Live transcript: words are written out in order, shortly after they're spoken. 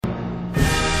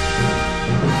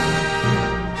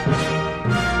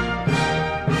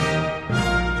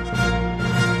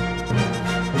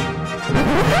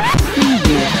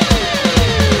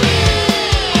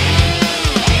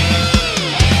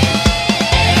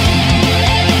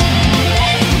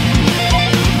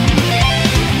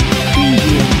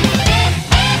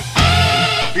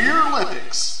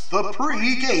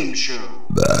pre-game show.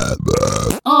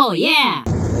 Oh, yeah.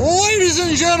 Ladies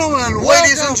and gentlemen,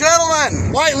 Ladies and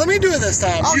gentlemen. Wait, let me do it this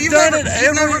time. Oh, You've never done it.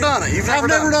 I've never done it. I've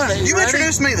never done it. You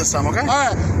introduced me this time, okay? All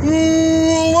right.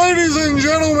 Ladies and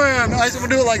gentlemen. I'm going to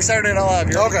do it like Saturday Night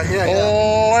Live. Okay, yeah.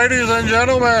 Ladies and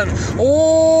gentlemen,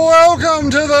 welcome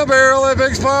to the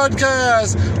Beerlympics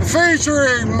podcast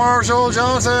featuring Marshall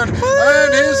Johnson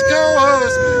and his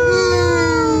co-host,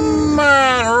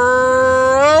 Matt Roden.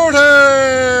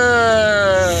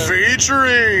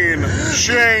 Featuring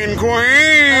Shane Queen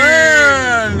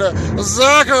And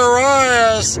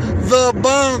Zacharias the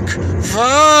Bunk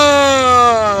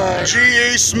Fun.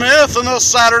 G.E. Smith and the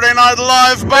Saturday Night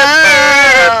Live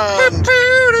Band.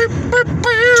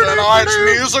 Tonight's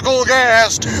musical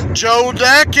guest, Joe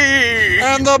Decky.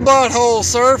 And the Butthole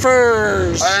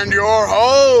Surfers. And your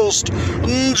host,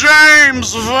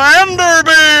 James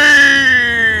Vanderbeek.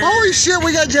 Holy shit,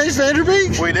 we got James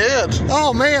Vanderbeek? We did.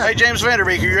 Oh, man. Hey, James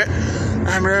Vanderbeek, are you ready?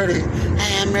 I'm ready.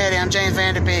 Hey, I'm ready. I'm James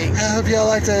Vanderbeek. I hope y'all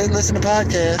like to listen to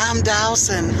podcasts. I'm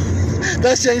Dawson.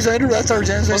 That's James Vanderbeek. That's our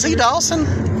James Vanderbeek. Was he Dawson?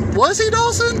 Was he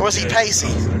Dawson? Or was he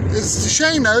Pacey? It's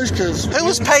Shane knows because... Who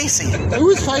was Pacey? Who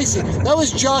was Pacey? That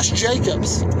was Josh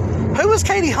Jacobs. Who was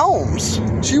Katie Holmes?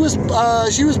 She was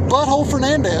Butthole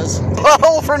Fernandez.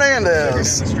 Butthole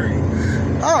Fernandez.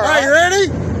 All right. You ready?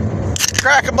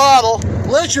 Crack a bottle.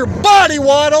 Let your body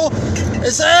waddle.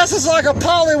 Its ass is like a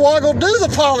pollywoggle. Do the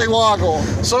pollywoggle.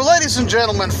 So, ladies and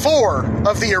gentlemen, 4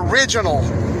 of the original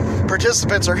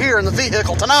participants are here in the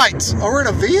vehicle tonight. Oh, we're in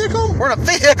a vehicle? We're in a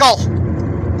vehicle.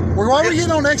 Why are we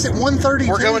getting on exit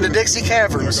 132? We're going to Dixie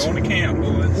Caverns. We're going to camp,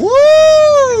 boys. Woo!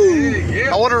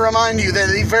 I want to remind you that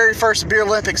the very first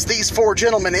Beerlympics, these 4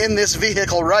 gentlemen in this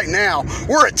vehicle right now,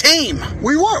 we're a team.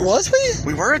 We weren't, was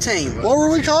we? We were a team. What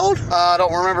were we called? I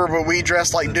don't remember, but we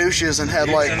dressed like douches and had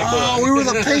like... Oh, we were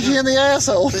the pinky and the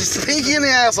assholes. The pinky and the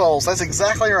assholes. That's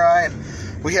exactly right.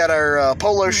 We had our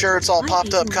polo shirts, all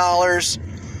popped up collars.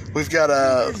 We've got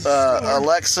a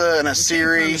Alexa and a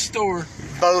Siri,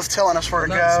 both telling us where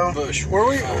to go.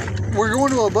 We're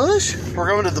going to a bush? We're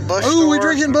going to the bush Ooh, store. we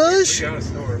drinking bush?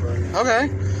 Okay.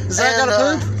 Zach got a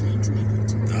poop?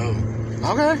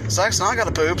 No. Okay. Zach's not got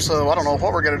to poop, so I don't know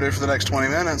what we're going to do for the next 20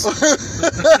 minutes.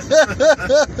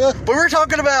 But we're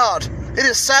talking about, it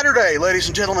is Saturday, ladies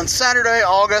and gentlemen, Saturday,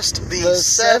 August the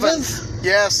 7th.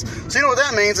 Yes. So you know what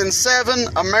that means? In 7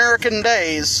 American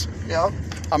days. Yeah.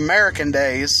 American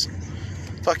days.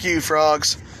 Fuck you,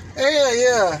 frogs.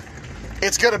 Yeah.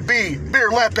 It's going to be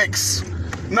Beerlympics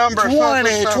number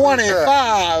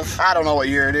 2025. I don't know what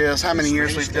year it is, how many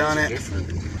years we've done it.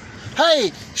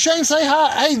 Hey, Shane, say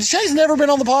hi. Hey, Shane's never been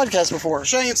on the podcast before.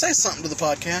 Shane, say something to the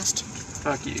podcast.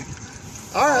 Fuck you.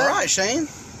 All right, Shane.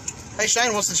 Hey,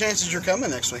 Shane, what's the chances you're coming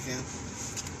next weekend?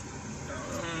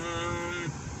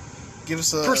 Give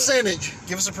us a percentage.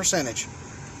 Give us a percentage.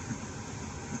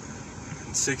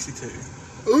 62.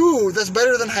 Ooh, that's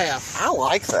better than half. I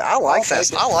like that. I like that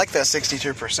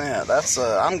 62%. That's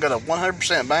I'm gonna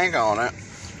 100% bank on it.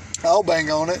 I'll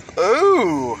bang on it.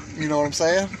 Ooh, You know what I'm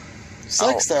saying?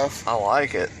 Sex stuff. I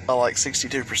like it. I like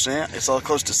 62%. It's all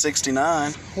close to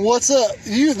 69. What's up?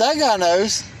 That guy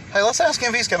knows. Hey, let's ask him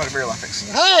if he's coming to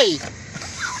Beerlympics. Hey!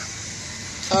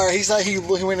 All right, he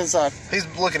went inside. He's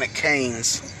looking at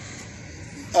canes.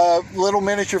 Little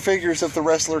miniature figures of the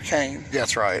wrestler Kane.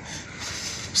 That's right.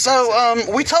 So,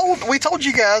 we told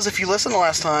you guys, if you listened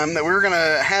last time, that we were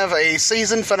gonna have a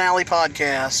season finale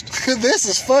podcast. This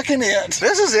is fucking it.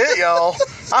 This is it, y'all.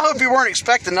 I hope you weren't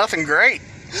expecting nothing great.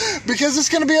 Because it's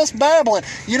going to be us babbling.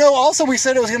 You know, also we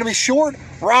said it was going to be short.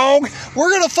 Wrong. We're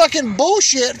going to fucking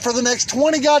bullshit for the next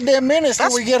 20 goddamn minutes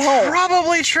till we get home.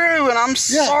 Probably true, and I'm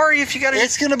sorry if you got to...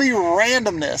 It's going to be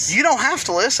randomness. You don't have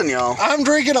to listen, y'all. I'm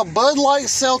drinking a Bud Light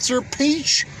Seltzer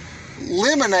Peach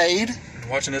Lemonade.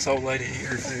 Watching this old lady eat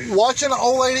her food. Watching an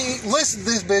old lady listen to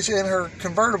this bitch in her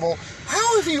convertible.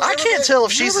 How have you I can't tell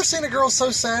if she's... ever seen a girl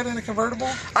so sad in a convertible?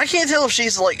 I can't tell if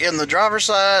she's like in the driver's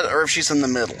side or if she's in the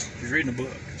middle. She's reading a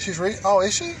book. She's reading... Oh,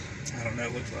 is she? I don't know.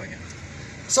 It looks like it.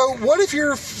 So what if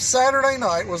your Saturday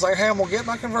night was like, hey, I'm going to get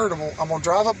my convertible. I'm going to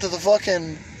drive up to the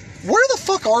fucking... Where the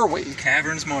fuck are we?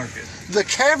 Caverns Market. The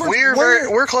Caverns...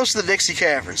 We're close to the Dixie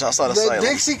Caverns outside of Salem. The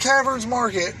Dixie Caverns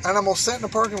Market, and I'm going to sit in the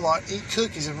parking lot, eat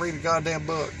cookies, and read a goddamn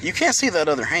book. You can't see that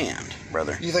other hand,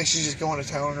 brother. You think she's just going to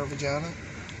town in her vagina?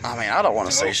 I mean, I don't want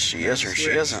to say she is or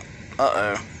she isn't.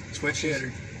 Uh-oh. Sweat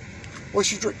cheddar. What's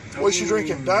she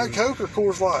drinking? Diet Coke or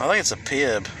Coors Light? I think it's a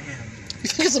Pibb. You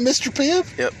think it's a Mr. Pibb?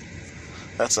 Yep.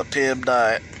 That's a Pibb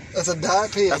Diet. That's a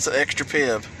Diet Pibb. That's an extra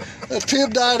Pibb. A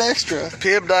Pibb Diet Extra.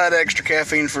 Pibb Diet Extra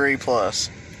Caffeine Free Plus.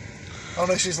 Oh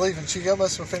no, she's leaving. She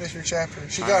must have finished her chapter.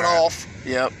 She got off.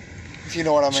 Yep. if you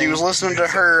know what I mean. She was listening to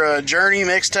her Journey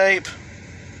mixtape.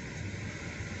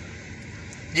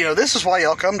 You know, this is why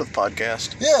y'all come to the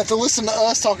podcast. Yeah, to listen to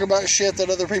us talk about shit that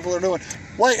other people are doing.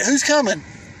 Wait, who's coming?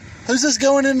 Who's this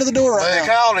going into the door right They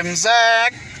now? called him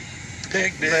Zach.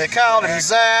 They called him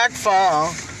Zach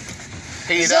Funk.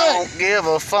 He Zach. don't give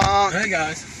a fuck. Hey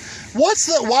guys.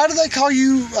 Why do they call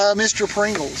you Mr.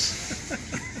 Pringles?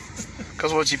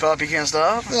 Because what you puppy can't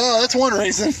stop? Oh, that's one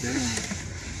reason.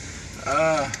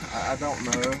 I don't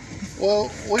know. Well,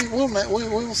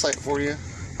 we'll say it for you.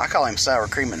 I call him Sour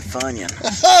Cream and Funyun.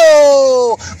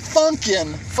 Oh,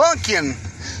 Funkin'. Funkin'.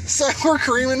 Sour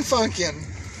cream and Funkin'.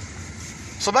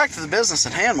 So back to the business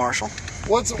at hand, Marshall.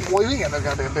 We ain't no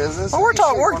goddamn business. Well,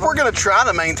 we're going to try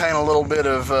to maintain a little bit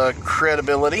of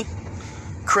credibility.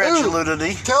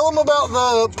 Credulity. Tell them about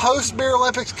the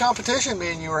post-Beerlympics competition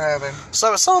me and you were having.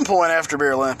 So at some point after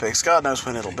Beerlympics, God knows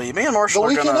when it'll be, me and Marshall The are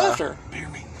weekend gonna. after.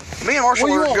 Me and Marshall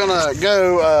What are do you gonna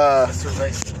go.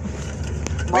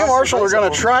 Me and Marshall are gonna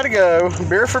try to go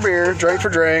beer for beer, drink for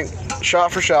drink,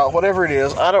 shot for shot, whatever it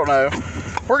is. I don't know.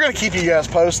 We're gonna keep you guys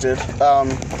posted.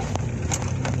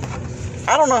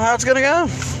 I don't know how it's gonna go.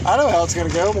 I know how it's gonna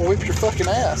go. I'm gonna whip your fucking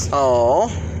ass. Oh,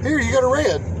 Here, you got a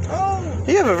red.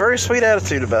 you have a very sweet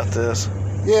attitude about this.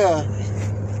 Yeah.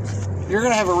 You're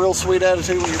gonna have a real sweet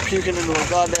attitude when you're puking into a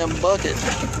goddamn bucket.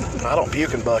 I don't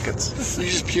puke in buckets. You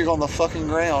just puke on the fucking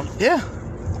ground Yeah,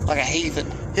 like a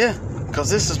heathen. yeah, because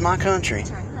this is my country,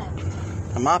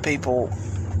 and my people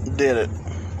did it.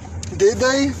 Did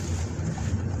they?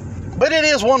 But it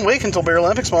is 1 week until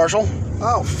Beerlympics, Marshall.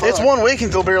 Oh, fuck. It's 1 week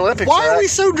until Beerlympics. Why are Zach. we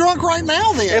so drunk right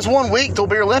now then? It's 1 week till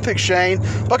Beerlympics, Shane,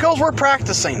 because we're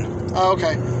practicing. Oh,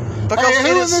 okay. Because Hey, it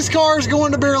who in is. this car is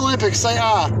going to Beerlympics? Say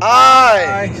aye.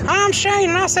 Aye. I'm Shane,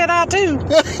 and I said I too.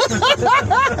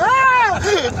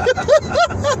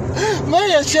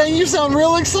 Man, Shane, you sound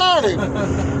real excited.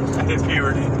 I hit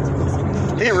puberty.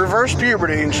 He reversed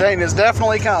puberty, and Shane is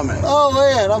definitely coming. Oh,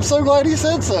 man, I'm so glad he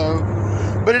said so.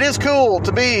 But it is cool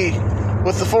to be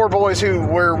with the four boys who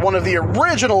were one of the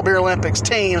original Beerlympics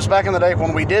teams back in the day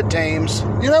when we did teams.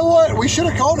 You know what? We should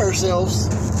have called ourselves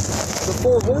the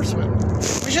Four Horsemen.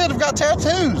 We should have got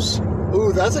tattoos.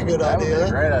 Ooh, that's a good idea.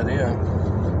 Great idea.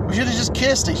 We should have just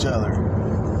kissed each other.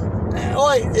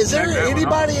 Wait, is there Check that one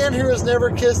anybody in here who's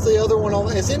never kissed the other one on?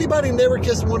 Has anybody never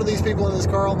kissed one of these people in this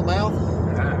car on the mouth?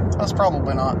 That's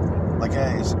probably not the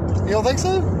case. You don't think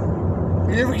so?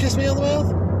 You ever kissed me on the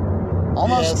mouth?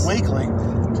 Almost Yes. weekly.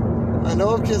 I know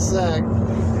I've kissed Zach.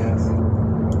 Yes.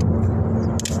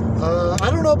 I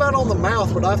don't know about on the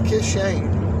mouth, but I've kissed Shane.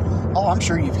 Oh, I'm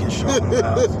sure you've kissed Shane on the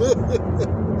mouth.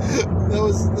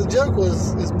 The joke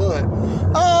was his butt.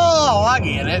 Oh, I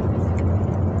get it.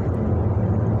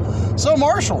 So,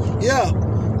 Marshall, Yeah,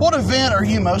 what event are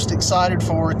you most excited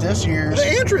for at this year's the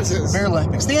entrances.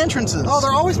 Beerlympics? The entrances. Oh,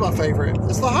 they're always my favorite.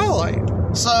 It's the highlight.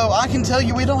 So I can tell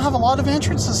you we don't have a lot of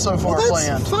entrances so far Well,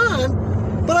 that's planned.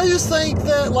 fine. But I just think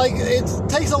that it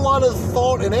takes a lot of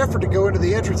thought and effort to go into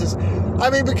the entrances. I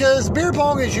mean, because beer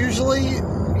pong is usually,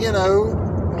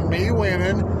 me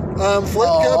winning. Flip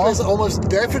Cup is almost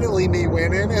definitely me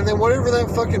winning, and then whatever that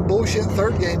fucking bullshit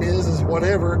third game is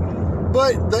whatever.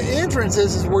 But the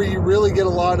entrances is where you really get a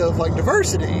lot of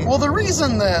diversity. Well, the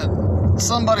reason that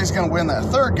somebody's going to win that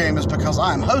third game is because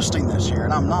I'm hosting this year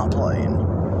and I'm not playing.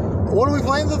 What are we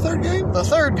playing the third game? The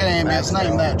third game is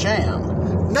Name That Jam.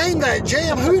 Name that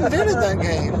jam. Who invented that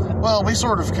game? Well, we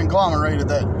sort of conglomerated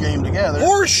that game together.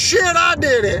 Horse shit, I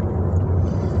did it.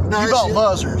 No, You bought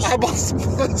buzzers. I bought some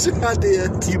buzzers. I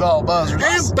did. You bought buzzers.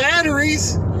 And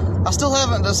batteries. I still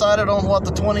haven't decided on what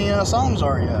the 20 songs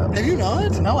are yet. Have you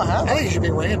not? No, I I haven't. think it should be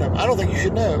random. I don't think you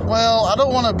should know. Well, I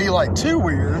don't want to be too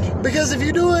weird. Because if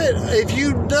you do it, if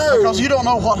you know, Because you don't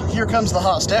know what Here Comes the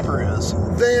Hot Stepper is.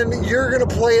 then you're going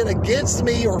to play it against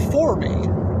me or for me.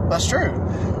 That's true.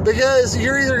 Because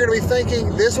you're either going to be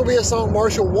thinking, this will be a song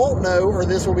Marshall won't know, or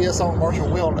this will be a song Marshall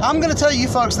will know. I'm going to tell you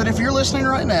folks that if you're listening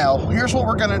right now, here's what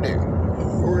we're going to do.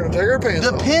 We're going to take our pants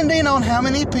off. Depending on how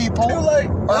many people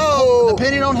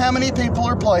depending on how many people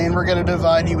are playing, we're going to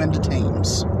divide you into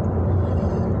teams.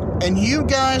 And you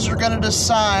guys are going to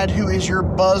decide who is your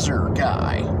buzzer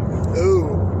guy.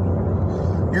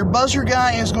 Ooh. Your buzzer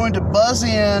guy is going to buzz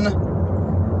in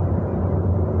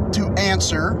to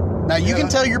answer. Now, you can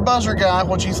tell your buzzer guy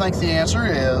what you think the answer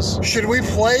is. Should we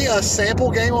play a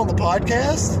sample game on the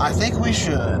podcast? I think we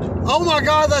should. Oh my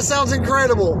God, that sounds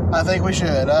incredible. I think we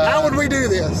should. How would we do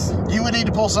this? You would need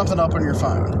to pull something up on your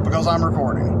phone because I'm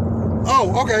recording.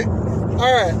 Oh, okay.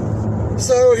 All right.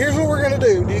 So here's what we're going to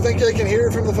do. Do you think they can hear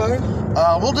it from the phone?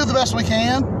 We'll do the best we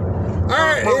can. All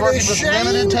right. We're It working is with Shane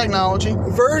limited technology.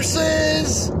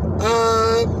 versus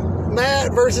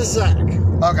Matt versus Zach.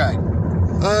 Okay.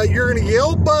 You're going to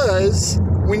yell buzz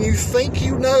when you think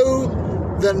you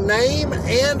know the name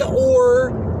and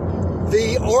or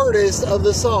the artist of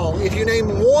the song. If you name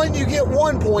one, you get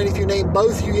 1 point. If you name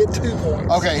both, you get 2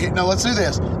 points. Okay, no, let's do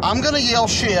this. I'm going to yell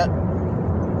shit.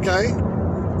 Okay.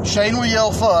 Shane will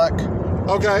yell fuck.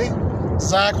 Okay.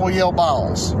 Zach will yell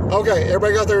balls. Okay,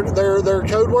 everybody got their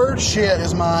code words? Shit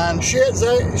is mine. Shit,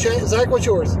 Zach, what's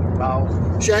yours?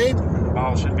 Balls. Shane?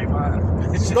 Balls should be mine.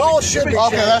 Balls should be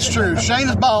Okay, Shane. that's true. Shane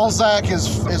is balls, Zach is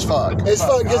fuck. It's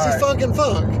fuck, because All he's fucking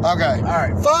fuck. Okay. All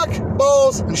right. Fuck,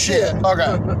 balls, and shit. Okay.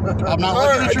 I'm not All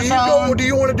looking right, at your phone. do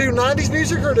you want to do 90s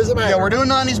music, or does it matter? Yeah, we're doing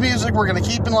 90s music. We're going to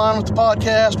keep in line with the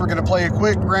podcast. We're going to play a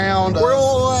quick round. We're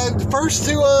on first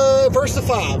to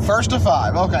five. First to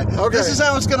five. Okay. Okay. This is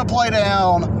how it's going to play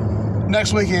down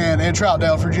next weekend in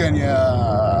Troutdale,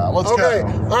 Virginia. Let's Okay. go.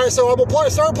 All right. So I will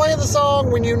start playing the song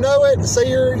when you know it. Say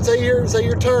your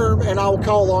term, and I will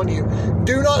call on you.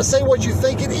 Do not say what you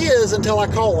think it is until I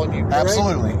call on you. All right?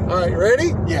 Absolutely. All right.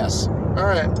 Ready? Yes. All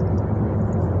right.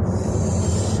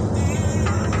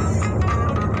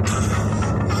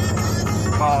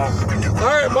 Balls. All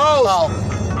right, balls.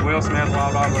 Oh, Will Smith,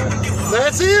 Wild Wild West.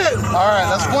 That's it. all right.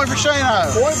 That's a point for Shane.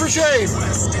 Point for Shane.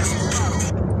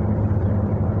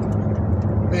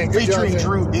 Man, good job, Featuring Shane.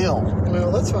 Drew Hill.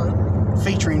 Well, that's fine.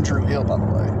 Featuring Drew Hill, by the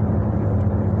way.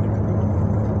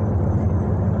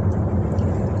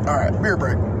 All right, beer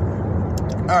break.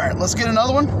 All right, let's get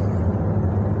another one.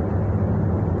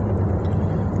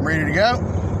 I'm ready to go.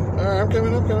 All right, I'm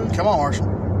coming. Come on, Marshall.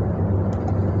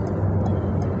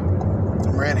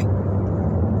 I'm ready.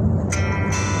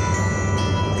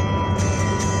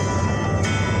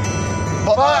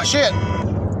 Shit.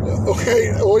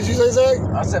 Okay, what did you say, Zach?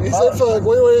 I said You fuck. said fuck.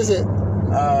 Wait, what is it?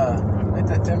 Ain't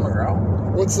that Tim McGraw?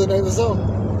 What's the name of the song?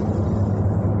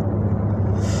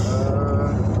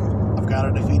 I've got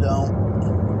it if you don't.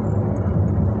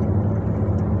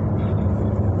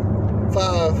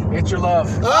 5. It's Your Love.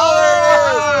 Oh,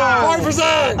 there it is! Point for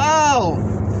Zach! Oh,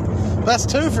 that's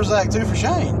 2 for Zach, 2 for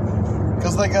Shane,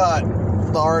 because they got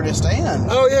the artist and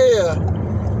Oh,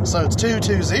 yeah. so it's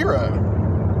 2-2-0.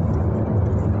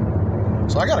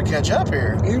 So I got to catch up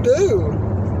here. You do.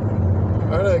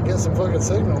 I gotta get some fucking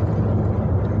signal.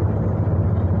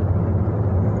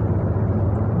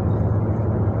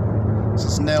 This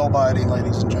is nail biting,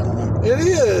 ladies and gentlemen. It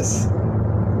is.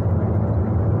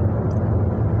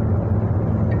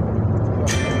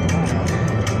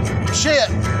 Shit,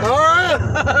 All right.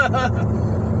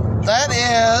 that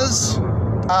is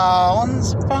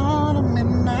Once Upon a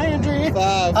Midnight Dream.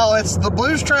 5. Oh, it's the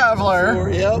Blues Traveler, 4.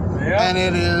 Yep. and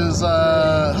it is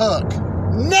Hook.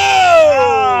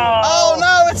 No! Oh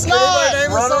no, it's Can anybody not. name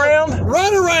the Run song? Around?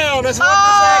 Run Around. That's one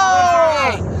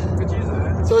Oh! for Zach, 1 for Could use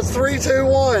that. I. So it's 3, 2,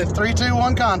 1. 3, 2,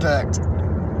 1 contact.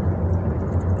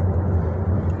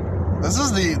 This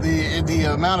is the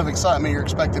amount of excitement you're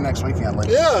expecting next weekend,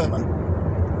 ladies Yeah. and gentlemen.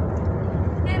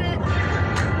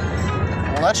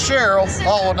 Well, that's Cheryl.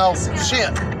 Oh, no,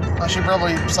 shit. I should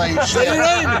probably say Say your shit.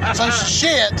 name. Say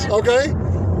shit. Okay.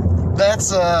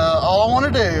 That's all I want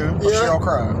to do with Yeah. Cheryl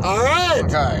Crow. All right.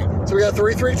 Okay. So we got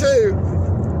 3, 3, 2.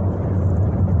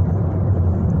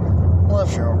 Love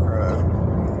Cheryl Crow.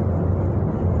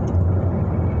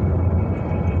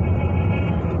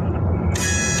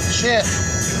 Shit.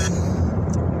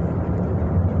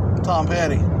 Tom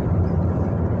Petty. You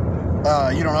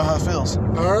don't know how it feels.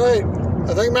 All right.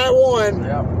 I think Matt won.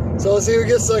 Yep. So let's see who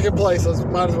gets second place. Let's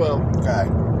might as well. Okay.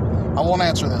 I won't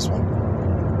answer this one.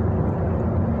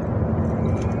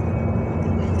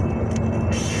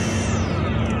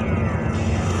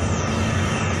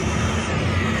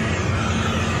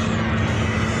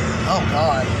 Oh,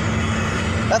 God.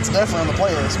 That's definitely on the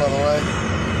playlist, by the way.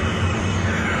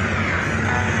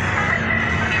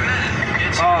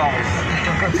 Balls.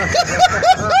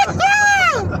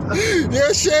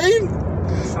 Yeah, Shane?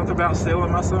 Something about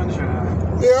stealing my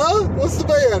sunshine. Yeah? What's the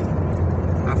band?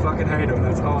 I fucking hate them.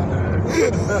 That's all I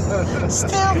know.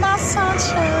 Still my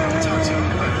sunshine.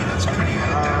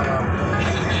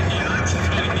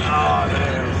 Oh,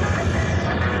 damn.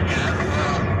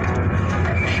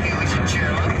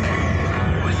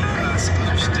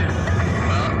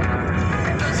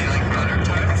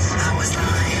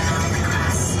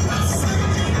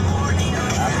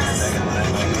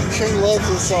 Shane loves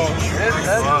this song.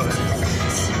 Love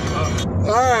it.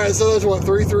 Alright, so that's what,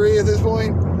 3-3 at this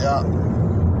point? Yeah.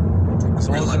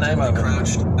 So what's the name of it?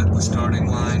 Crouched at the starting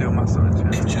line. Steal my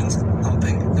sunshine. Engines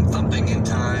pumping and thumping in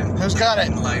time. Who's got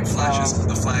it? Light flashes.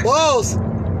 The flag. Balls!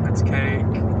 That's Cake.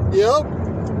 Yep.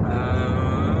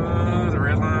 The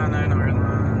Red Line. No, Red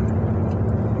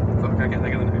Line. Fuck, I can't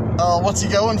think of the name. Oh, what's he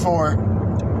going for?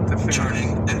 The finish.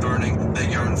 Churning and burning, they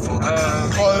yearn for the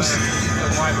Close. The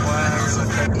white flag or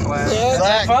the checker flag. Yeah.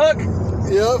 Zach. Fuck.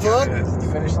 Yeah, fuck. The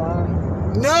finish line.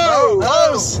 No!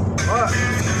 Close. Fuck.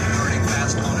 burning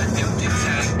fast on an empty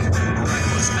tank.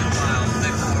 Reckless and wild,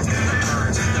 they pour from the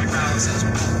birds, the browsers,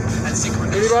 and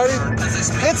secretly Anybody? as they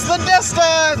spin. It's the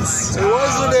distance. It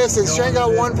was the distance. Shane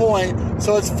got 1 point,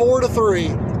 so it's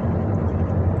 4-3.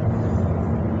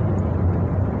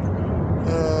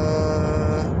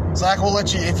 Zach will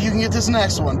let you, if you can get this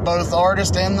next one, both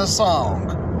artist and the song.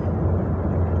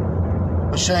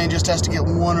 But Shane just has to get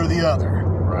one or the other.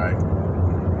 Right.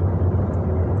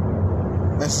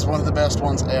 This is one of the best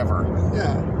ones ever.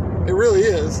 Yeah, it really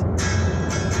is.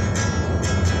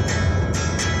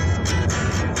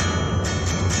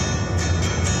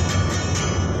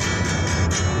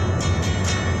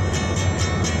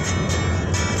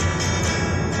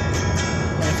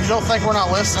 And if you don't think we're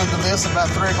not listening to this about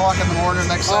 3 o'clock in the morning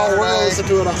next Oh, we're gonna Saturday, listen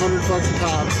to it 100 fucking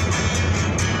times.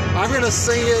 I'm gonna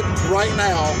sing it right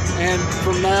now, and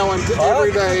from now until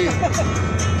every day.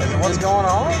 Is it what's going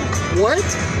on? What?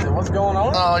 Is it what's going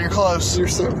on? oh, you're close. You're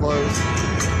so close.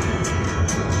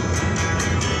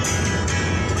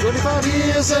 25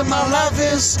 years and my life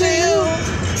is still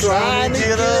trying to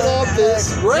get up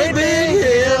this great big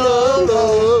hill of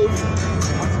love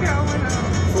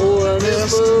for an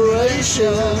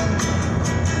inspiration.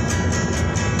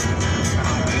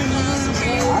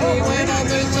 When I'm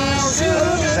in town,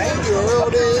 the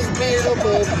world is made up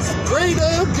of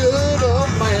greater good of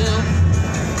man.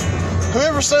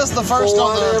 Whoever says the first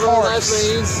on the Whatever that chorus.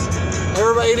 means.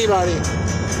 Everybody, anybody.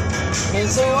 And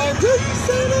so I took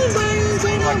seven days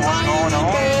and I'm lying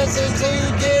in bed to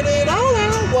get it all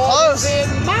out. What's Close.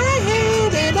 in my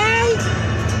head and I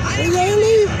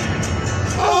really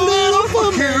a little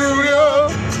peculiar.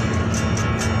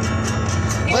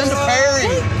 Linda Perry.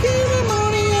 Taking the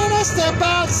money and I step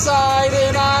outside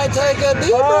and I take a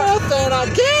deep breath and I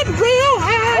get real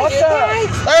high. What's and up? I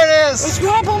There it is.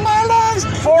 scrap on my lungs.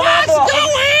 What's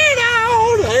going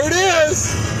on? There it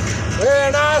is.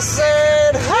 And I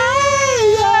said,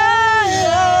 hey, yeah,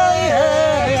 yeah,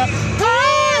 yeah.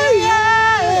 Hey,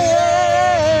 yeah,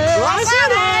 yeah. I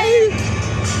said, hey.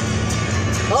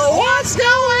 Oh, what's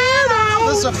going on?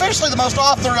 This is officially the most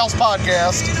off the rails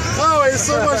podcast. Oh, it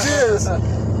so much is. All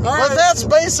right. But that's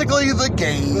basically the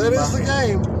game. That is the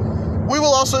game. We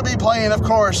will also be playing, of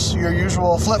course, your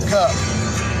usual flip cup.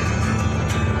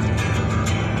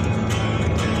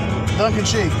 Duncan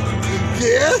Sheik,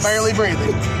 Yes. barely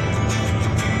breathing.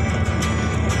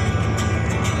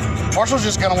 Marshall's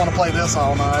just gonna want to play this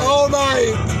all night. All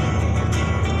night.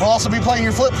 We'll also be playing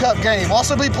your flip cup game. We'll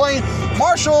also be playing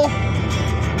Marshall,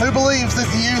 who believes that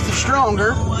the youth is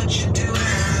stronger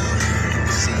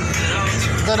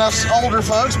than us older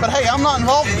folks. But hey, I'm not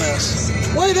involved in this.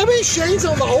 Wait, that means Shane's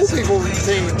on the old people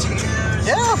team.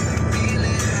 Yeah.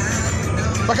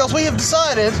 Because we have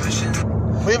decided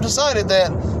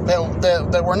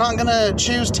that we're not gonna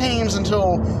choose teams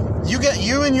until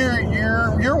you and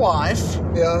your wife.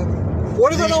 Yeah.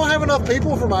 What if I don't have enough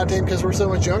people for my team because we're so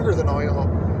much younger than all y'all?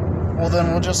 Well, then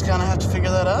we'll just kind of have to figure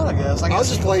that out, I guess. I'll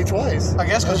just play twice. I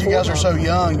guess because you guys are so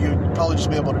young, you'd probably just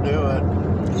be able to do it.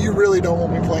 You really don't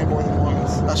want me playing more than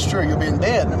once. That's true. You'll be in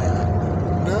bed in a minute.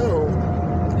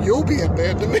 No. You'll be in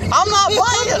bed to me. I'm not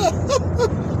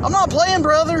playing. I'm not playing,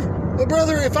 brother. But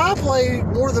brother, if I play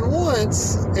more than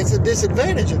once, it's a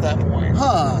disadvantage at that point.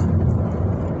 Huh.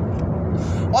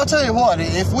 Well, I'll tell you what.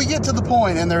 If we get to the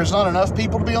point and there's not enough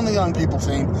people to be on the young people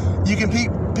team, you can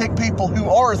pick people who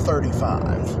are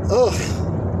 35. Ugh.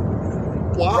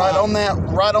 Wow. Right on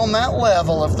that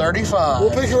level of 35.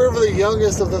 We'll pick whoever the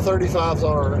youngest of the 35s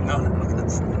are.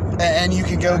 And you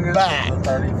can go back.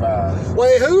 35.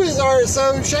 Wait, who is our...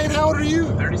 So, Shane, how old are you?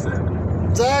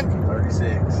 37. Zach?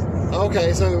 36.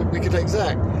 Okay, so we can take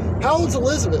Zach. How old's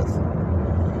Elizabeth?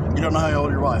 You don't know how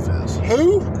old your wife is.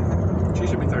 Who? She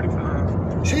should be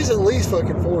 35. She's at least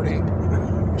fucking 40.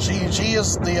 She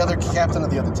is the other captain of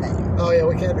the other team. Oh, yeah,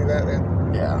 we can't do that then.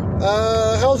 Yeah.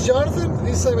 How old's Jonathan?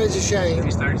 He's the same age as Shane.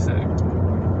 He's 36.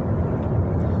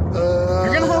 You're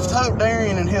going to have to hope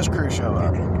Darian and his crew show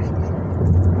up.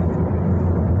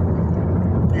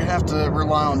 You have to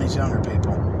rely on these younger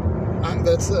people.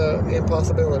 That's an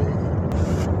impossibility.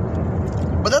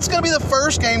 But that's going to be the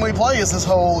first game we play is this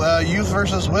whole youth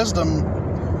versus wisdom.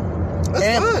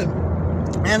 That's fun.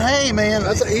 And hey, man,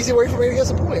 That's an easy way for me to get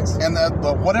some points. and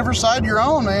whatever side you're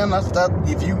on, man, that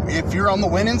if you're on the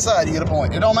winning side, you get a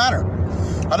point. It don't matter.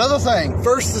 Another thing,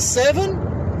 First to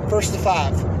 7, first to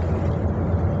 5.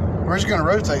 we're just going to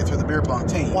rotate through the beer pong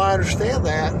team. Well, I understand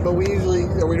that, but we usually...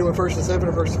 Are we doing first to 7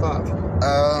 or first to 5?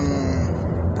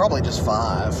 probably just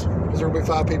 5. Is there going to be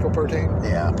 5 people per team?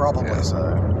 Yeah, probably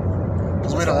so.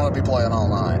 Because we don't want to be playing all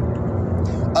night.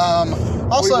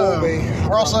 Also,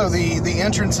 we're also the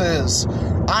entrances.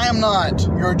 I am not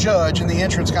your judge in the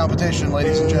entrance competition,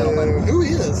 ladies and gentlemen. Who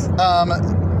is?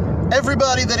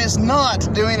 Everybody that is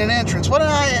not doing an entrance, what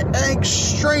I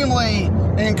extremely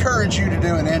encourage you to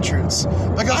do an entrance.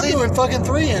 Because I'm doing fucking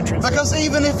 3 entrances. Because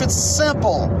even if it's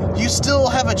simple, you still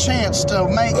have a chance to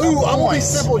make Ooh, a I'm going to be point.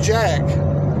 Simple Jack.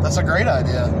 That's a great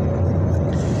idea.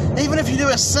 Even if you do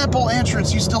a simple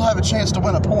entrance, you still have a chance to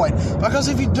win a point. Because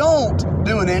if you don't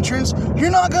do an entrance, you're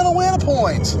not going to win a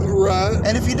point. Right.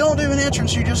 And if you don't do an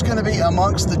entrance, you're just going to be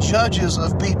amongst the judges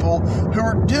of people who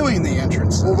are doing the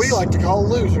entrances. Well, we like to call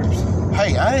losers.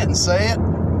 Hey, I didn't say it.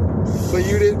 But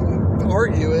you didn't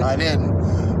argue it. I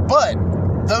didn't. But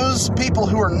those people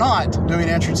who are not doing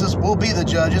entrances will be the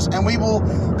judges, and we will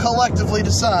collectively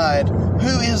decide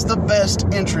who is the best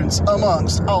entrance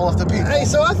amongst all of the people Hey,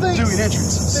 so I think doing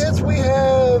entrances. since we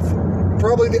have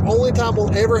probably the only time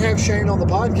we'll ever have Shane on the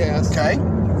podcast. Okay.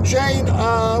 Shane,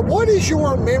 what is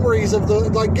your memories of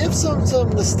give some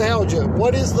nostalgia.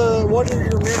 What are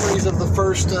your memories of the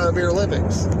first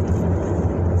Beerlympics?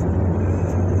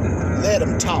 Let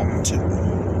them talk to.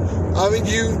 I mean,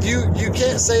 you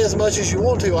can't say as much as you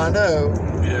want to, I know.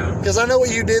 Yeah. Because I know what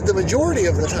you did the majority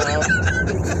of the time.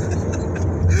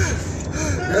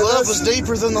 Your love was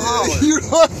deeper than the holler. Your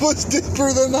love was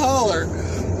deeper than the holler.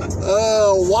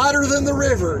 Wider than the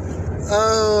river.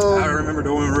 I remember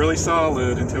doing really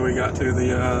solid until we got to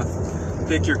the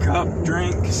pick your cup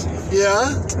drinks.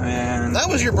 Yeah? And That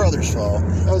was your brother's fault.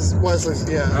 That was Wesley's,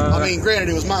 yeah. I mean, granted,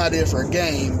 it was my idea for a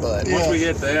game, but... once we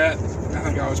hit that, I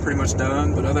think I was pretty much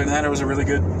done. But other than that, it was a really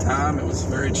good time. It was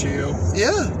very chill.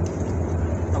 Yeah.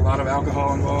 A lot of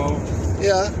alcohol involved.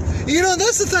 Yeah. You know,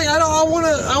 that's the thing. I want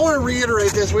to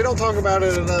reiterate this. We don't talk about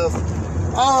it enough.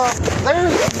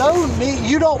 There's no need.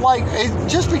 You don't like it,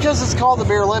 just because it's called the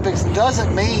Beerlympics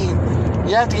doesn't mean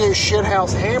you have to get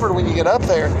shithouse hammered when you get up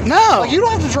there. No. Like, you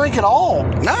don't have to drink at all.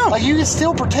 No. Like, you can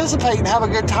still participate and have a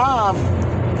good time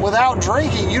without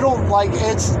drinking. You don't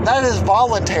that is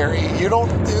voluntary. You don't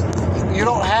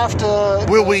have to.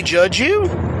 Will we judge you?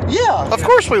 Yeah. Of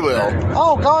course we will.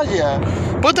 Oh God, yeah.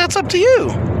 But that's up to you.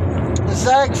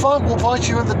 Zach Funk will punch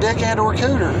you in the dick and or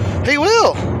cooter. He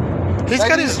will. He's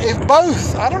got Maybe his. if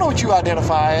both. I don't know what you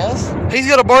identify as. He's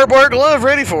got a barbed wire glove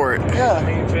ready for it. Yeah.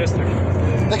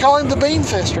 They call him the Bean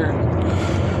Fister.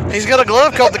 He's got a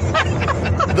glove called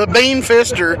the Bean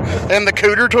Fister and the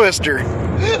Cooter Twister.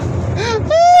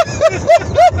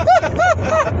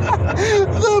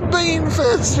 The Bean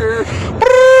Fister.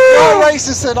 Not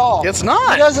racist at all. It's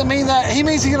not. It doesn't mean that. He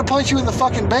means he's going to punch you in the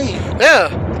fucking bean. Yeah.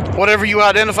 Whatever you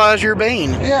identify as your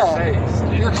bean.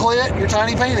 Yeah. Your clit, your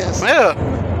tiny penis. Yeah.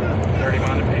 Dirty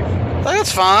minded people.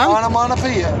 That's fine.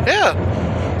 Onomatopoeia. Yeah.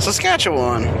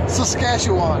 Saskatchewan.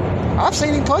 Saskatchewan. I've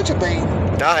seen him punch a bean.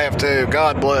 I have to.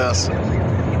 God bless.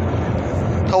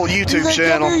 Whole You YouTube think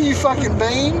channel. that you fucking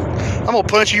bean? I'm gonna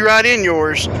punch you right in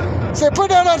yours. Say, put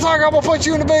down that talk, I'm gonna put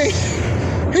you in the bean.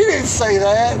 He didn't say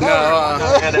that. No.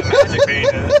 I had that magic bean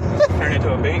to turn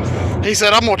into a beanstalk. He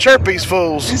said, I'm gonna chirp these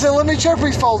fools. He said, let me chirp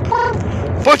these folks.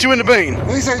 Put you in the bean.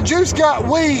 And he said, Juice got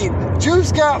weed.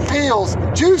 Juice got pills.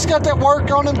 Juice got that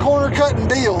work on them corner cutting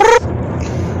deals.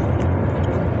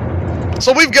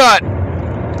 So we've got,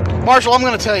 Marshall, I'm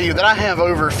gonna tell you that I have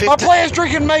over 50. My players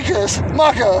drinking makers,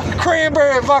 maca,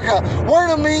 cranberry vodka,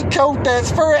 wearing a meat coat that's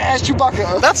furry as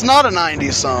Chewbacca. That's not a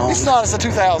 90s song. It's not, it's the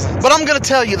 2000s. But I'm gonna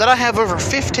tell you that I have over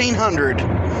 1,500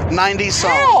 90s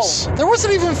songs. Hell, there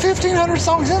wasn't even 1,500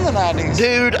 songs in the 90s.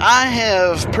 Dude, I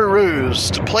have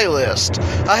perused playlists.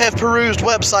 I have perused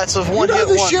websites of You one-hit know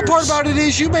the wonders. shit part about it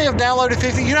is you may have downloaded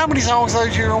 50. You know how many songs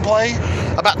those you're gonna play?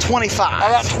 About 25.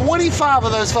 About 25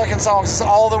 of those fucking songs is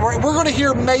all that we're gonna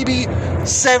hear. Maybe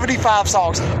 75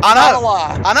 songs. I know. Not a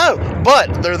lie. I know,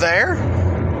 but they're there.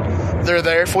 They're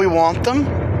there if we want them.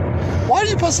 Why do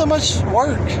you put so much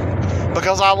work?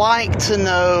 Because I like to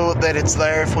know that it's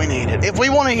there if we need it. If we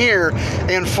want to hear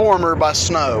Informer by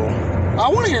Snow, I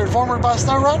want to hear Informer by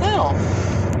Snow right now.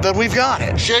 then we've got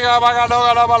it. Informer.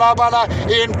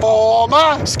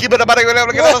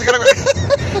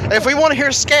 If we want to hear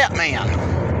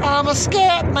Scatman, I'm a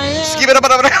scat man.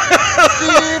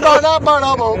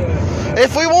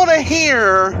 if we want to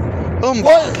hear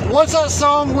What's that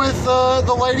song with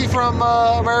the lady from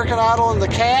American Idol and the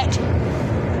cat?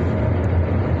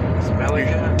 Smelly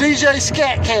cat. DJ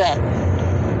Scat Cat.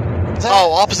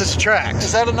 Opposites Attract.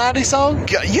 Is that a 90s song?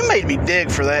 God, you made me dig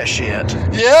for that shit.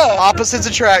 Yeah. Opposites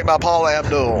Attract by Paula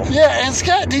Abdul. Yeah, and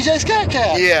DJ Scat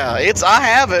Cat. Yeah, I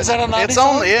have it. Is that a 90s It's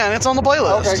on, song? yeah, and it's on the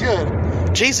playlist. Okay, good.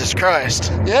 Jesus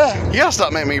Christ. Yeah. You gotta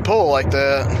stop making me pull like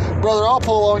that. Brother, I'll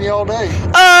pull on you all day.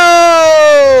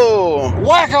 Oh!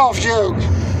 Whack off joke.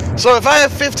 So if I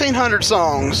have 1,500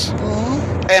 songs,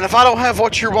 and if I don't have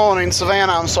what you're wanting,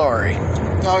 Savannah, I'm sorry.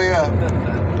 Oh, yeah.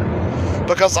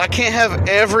 Because I can't have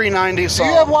every 90s song.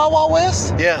 Do you have Wild Wild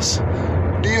West? Yes.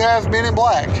 Do you have Men in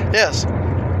Black? Yes.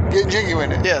 Getting Jiggy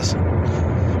with it? Yes.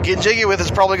 Getting Jiggy with is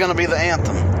probably going to be the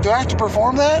anthem. Do I have to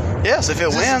perform that? Yes, if it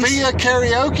Is wins. this via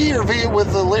karaoke or via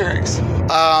with the lyrics?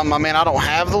 I mean, I don't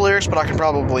have the lyrics, but I can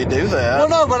probably do that. Well,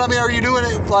 no, but I mean, are you doing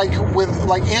it like with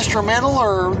like instrumental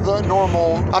or the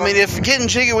normal? I mean, if Getting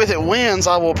Jiggy with it wins,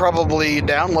 I will probably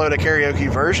download a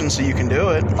karaoke version so you can do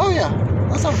it. Oh yeah,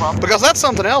 that's not a problem. Because that's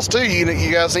something else too. You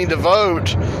guys need to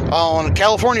vote on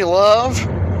California Love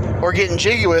or Getting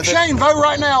Jiggy with it. Shane, vote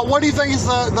right now. What do you think is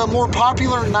the more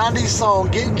popular 90s song,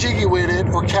 Getting Jiggy with It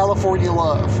or California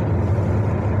Love?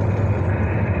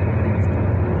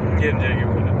 Getting Jiggy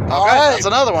with it. Okay, All right. that's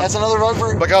another one. That's another vote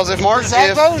for. Because if Mark,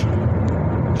 Zach vote?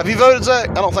 Have you voted, Zach?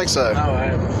 I don't think so. No, I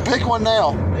haven't. Pick one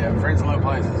now. Yeah, Friends in Low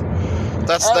Places.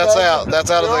 That's Okay. out. That's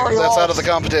out of You already the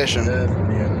competition.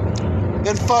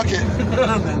 Then fuck it.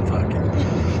 Then fuck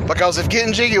it. Because if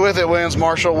Getting Jiggy with it wins,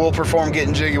 Marshall will perform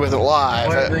Getting Jiggy with it live.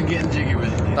 Well, then Getting Jiggy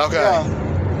with it. Okay, Yeah.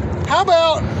 How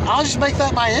about I'll just make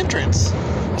that my entrance?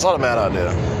 that's not a bad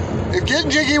idea. If Getting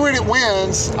Jiggy with It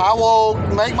wins, I will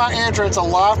make my entrance a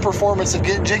live performance of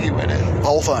Getting Jiggy with It.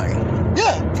 Whole thing.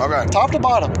 Yeah, Okay. top to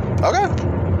bottom. Okay.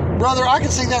 Brother, I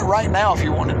could sing that right now if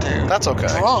you wanted to. That's okay.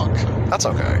 Drunk, That's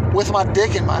okay. with my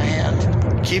dick in my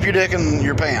hand. Keep your dick in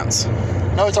your pants.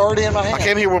 No, it's already in my hand. I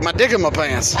came here with my dick in my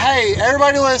pants. Hey,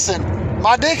 everybody listen.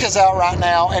 My dick is out right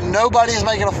now, and nobody is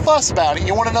making a fuss about it.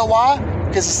 You want to know why?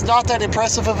 Because it's not that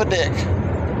impressive of a dick.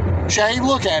 Shane,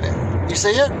 look at it. You see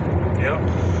it?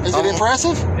 Yep. Is it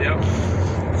impressive? Yep.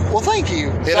 Well, thank you.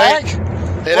 It Zach,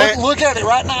 It ain't. look at it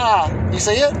right now. You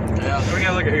see it? Yeah. We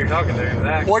gotta look at who you're talking to.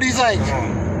 Zach. What do you think?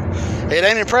 Come on. It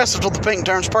ain't impressive till the pink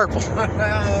turns purple.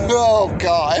 Oh,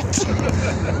 God.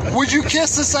 Would you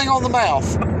kiss this thing on the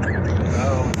mouth?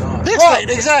 Oh, God. Dicks Right,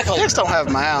 don't- exactly. Dicks don't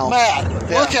have mouths. Matt,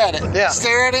 Yeah. look at it. Yeah.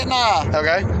 Stare at it in the eye.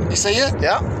 Okay. You see it?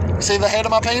 Yeah, You see the head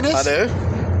of my penis? I do.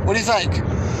 What do you think?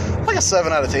 Like a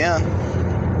 7 out of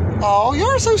 10. Oh,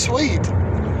 you're so sweet.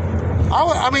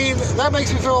 I mean, that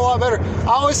makes me feel a lot better.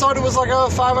 I always thought it was like a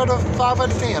 5 out of 10, I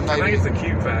think maybe. it's the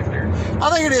cute factor. I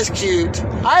think it is cute.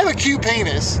 I have a cute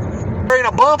penis. There ain't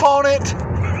a bump on it.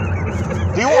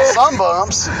 You want some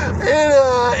bumps?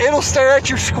 It'll stare at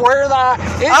you square in the eye.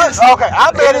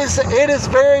 It is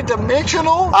very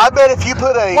dimensional. I bet if you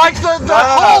put a Like the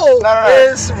hole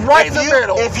is right in the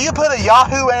middle. If you put a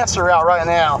Yahoo answer out right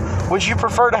now, would you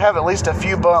prefer to have at least a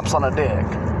few bumps on a dick?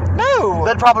 No.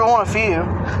 They'd probably want a few.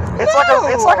 It's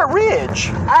like a ridge.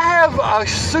 I have a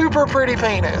super pretty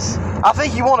penis. I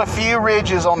think you want a few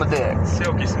ridges on the dick.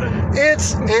 Silky smooth.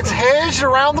 It's hedged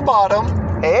around the bottom.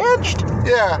 Edged?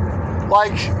 Yeah.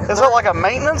 Like Is it like a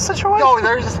maintenance situation? no,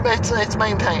 it's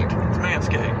maintained. It's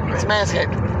Manscaped. It's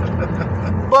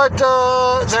manscaped. But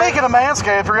Speaking of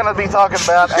Manscaped, we're going to be talking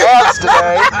about ads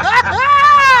today.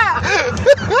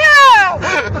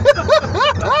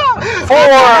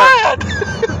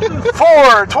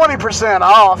 For 20%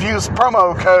 off, use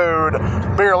promo code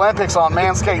Beerlympics on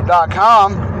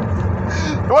manscaped.com.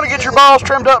 You want to get your balls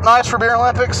trimmed up nice for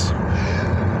Beerlympics?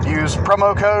 Use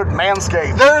promo code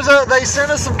Manscaped. they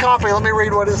sent us some copy. Let me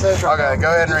read what it says. Right Okay, now.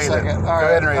 go ahead and Just a read it. second. Go All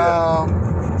ahead and read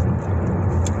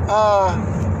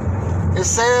it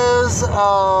says,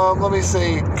 let me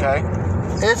see. it. Okay.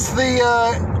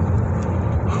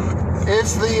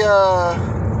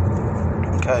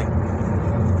 Okay.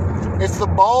 It's the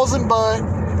balls and butt.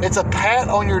 It's a pat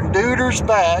on your duder's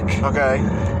back. Okay.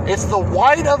 It's the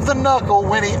white of the knuckle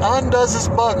when he undoes his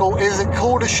buckle. Is it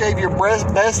cool to shave your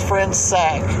best friend's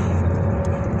sack?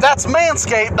 That's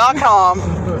manscaped.com.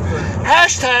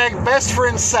 Hashtag best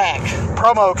friend sack.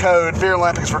 Promo code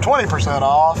Beerlympics for 20%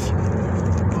 off.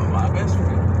 My best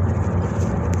friend.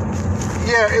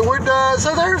 Yeah, it would.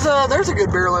 So there's a good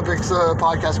Beerlympics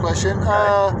podcast question.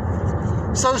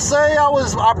 So say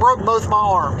I broke both my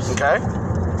arms, Okay.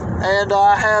 and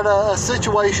I had a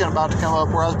situation about to come up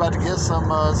where I was about to get some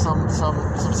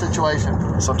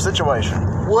situation. Some situation.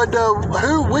 Would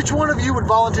which one of you would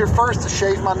volunteer first to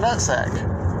shave my nutsack?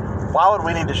 Why would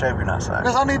we need to shave your nutsack?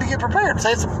 Because I need to get prepared.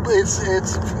 Say it's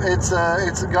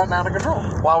gotten out of control.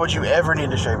 Why would you ever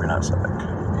need to shave your nutsack?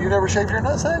 You never shaved your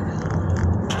nutsack?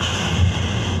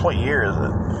 What year is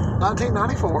it?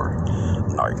 1994.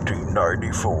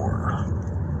 1994.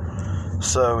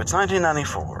 So it's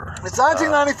 1994. It's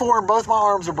 1994 and both my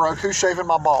arms are broke. Who's shaving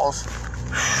my balls?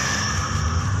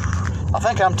 I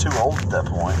think I'm too old at that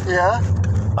point. Yeah.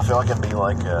 I feel like it'd be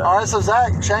like All right, so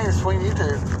Zach, Shane, it's between you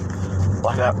two.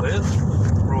 like that. Liz?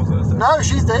 Rules this. No,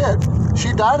 she's dead.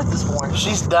 She died at this point.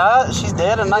 She's dead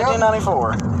in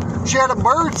 1994. She had a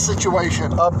bird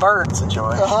situation. A bird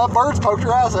situation. Birds poked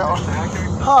her eyes out.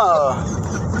 Huh.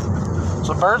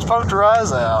 So birds poked her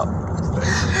eyes out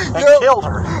and killed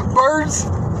her. Birds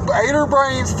ate her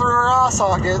brains through her eye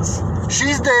sockets.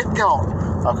 She's dead and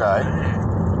gone Okay.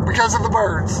 because of the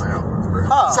birds.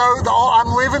 Huh. So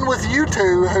I'm living with you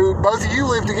two, who both of you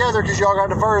live together because y'all got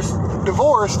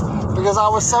divorced because I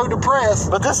was so depressed.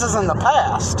 But this is in the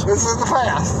past. This is the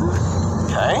past.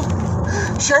 Okay.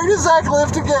 Shane and Zach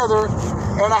live together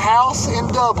in a house in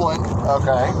Dublin.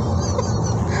 Okay.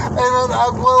 And then,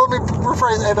 let me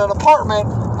rephrase, in an apartment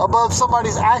above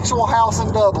somebody's actual house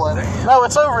in Dublin. No,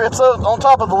 it's on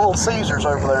top of the Little Caesars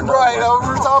over there in Dublin. Right,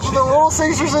 over top of the Little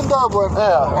Caesars in Dublin.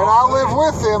 Yeah. And I live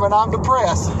with them, and I'm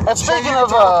depressed. And speaking Shane, of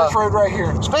this road right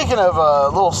here. Speaking of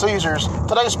Little Caesars,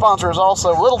 today's sponsor is also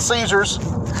Little Caesars.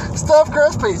 Stuffed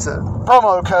crust pizza.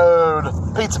 Promo code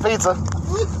Pizza.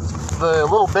 The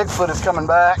Little Bigfoot is coming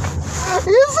back. Is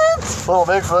it? Little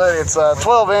Bigfoot. It's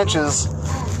 12 inches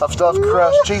of stuffed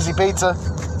crust cheesy pizza.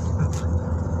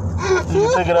 You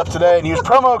can pick it up today and use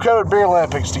promo code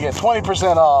Beerlympics to get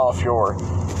 20% off your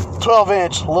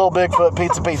 12-inch Little Bigfoot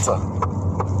pizza.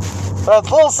 That's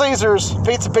Little Caesars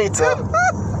Pizza.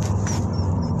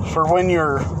 For when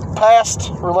your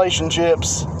past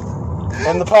relationships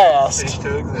in the past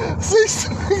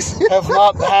have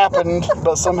not happened,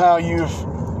 but somehow you've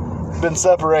been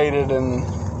separated and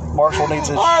Marshall needs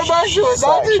his All right, back to it.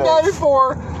 sack shake.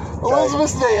 1994.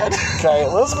 Elizabeth's dead. Okay,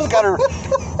 Elizabeth got her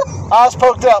eyes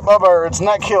poked out by birds, and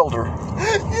that killed her.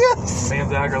 Yes. Me and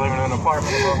Zach are living in an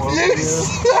apartment above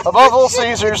Yes. Above Little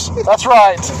Caesars. That's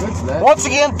right. If it's that, Once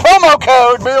again, promo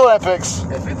code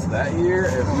Beerlympics. if it's that year,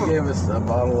 if you gave us a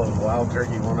bottle of Wild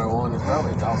Turkey 101, it's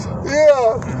probably a toss-up.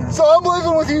 Yeah. So I'm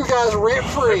living with you guys rent We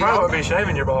free. probably would be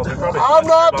shaving your balls. I'm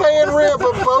not paying rent,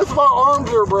 but both my arms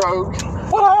are broke.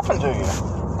 What happened to you?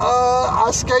 I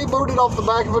skateboarded off the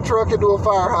back of a truck into a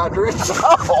fire hydrant.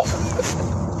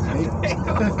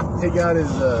 Oh, He got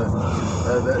his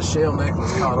that shell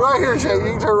necklace caught. Right here, Jay. You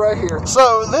can turn right here.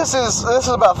 so this is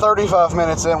about 35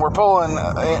 minutes in. We're pulling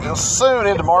soon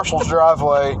into Marshall's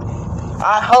driveway.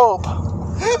 I hope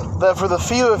that for the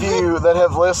few of you that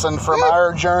have listened from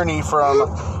our journey from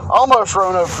almost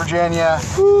Roanoke, Virginia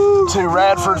to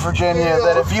Radford, Virginia,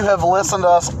 that if you have listened to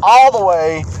us all the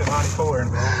way, To 94.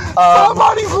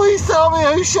 Somebody please tell me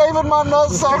who's shaving my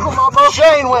nutsack with my both.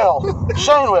 Shane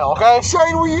will, okay?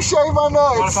 Shane, will you shave my What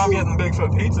nuts? if I'm getting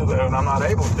Bigfoot pizza, though, and I'm not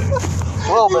able to?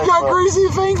 Little You got Bigfoot. greasy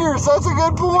fingers. That's a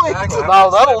good point. Exactly.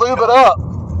 No, that'll lube it up.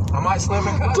 I might slip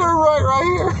and cut. Turn right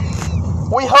here.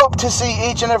 We hope to see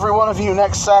each and every one of you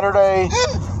next Saturday.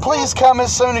 Please come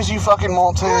as soon as you fucking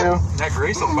want to. That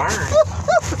grease will burn.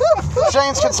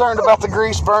 Shane's concerned about the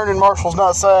grease burning Marshall's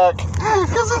nutsack.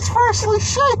 Because it's freshly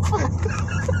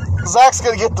shaven. Zach's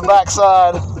gonna get the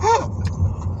backside.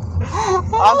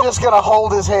 I'm just gonna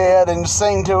hold his head and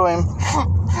sing to him.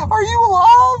 Are you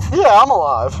alive? Yeah, I'm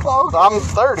alive. Okay. I'm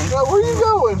 30. Now, where are you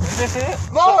going? Is this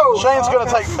it? No. Shane's gonna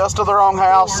take us to the wrong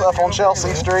house up on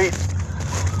Chelsea Street.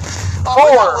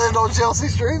 I lived on Chelsea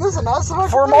Street. This is a nice one.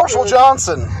 For Marshall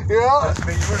Johnson. Yeah.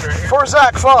 For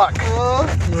Zach Fuck. Uh,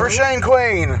 For Shane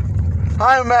Queen.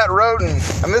 I'm Matt Roden,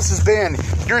 and this has been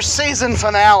your season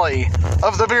finale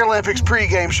of the Beerlympics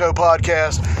pregame show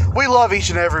podcast. We love each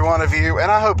and every one of you,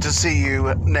 and I hope to see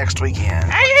you next weekend.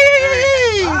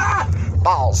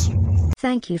 Balls.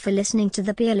 Thank you for listening to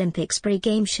the Beerlympics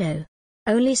pre-game show.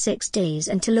 Only 6 days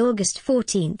until August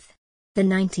 14th. The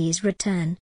 90s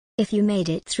return. If you made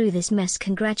it through this mess,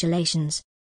 congratulations.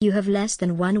 You have less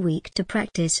than 1 week to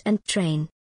practice and train.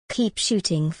 Keep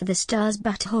shooting for the stars'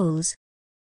 buttholes.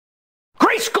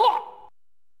 Great Scott!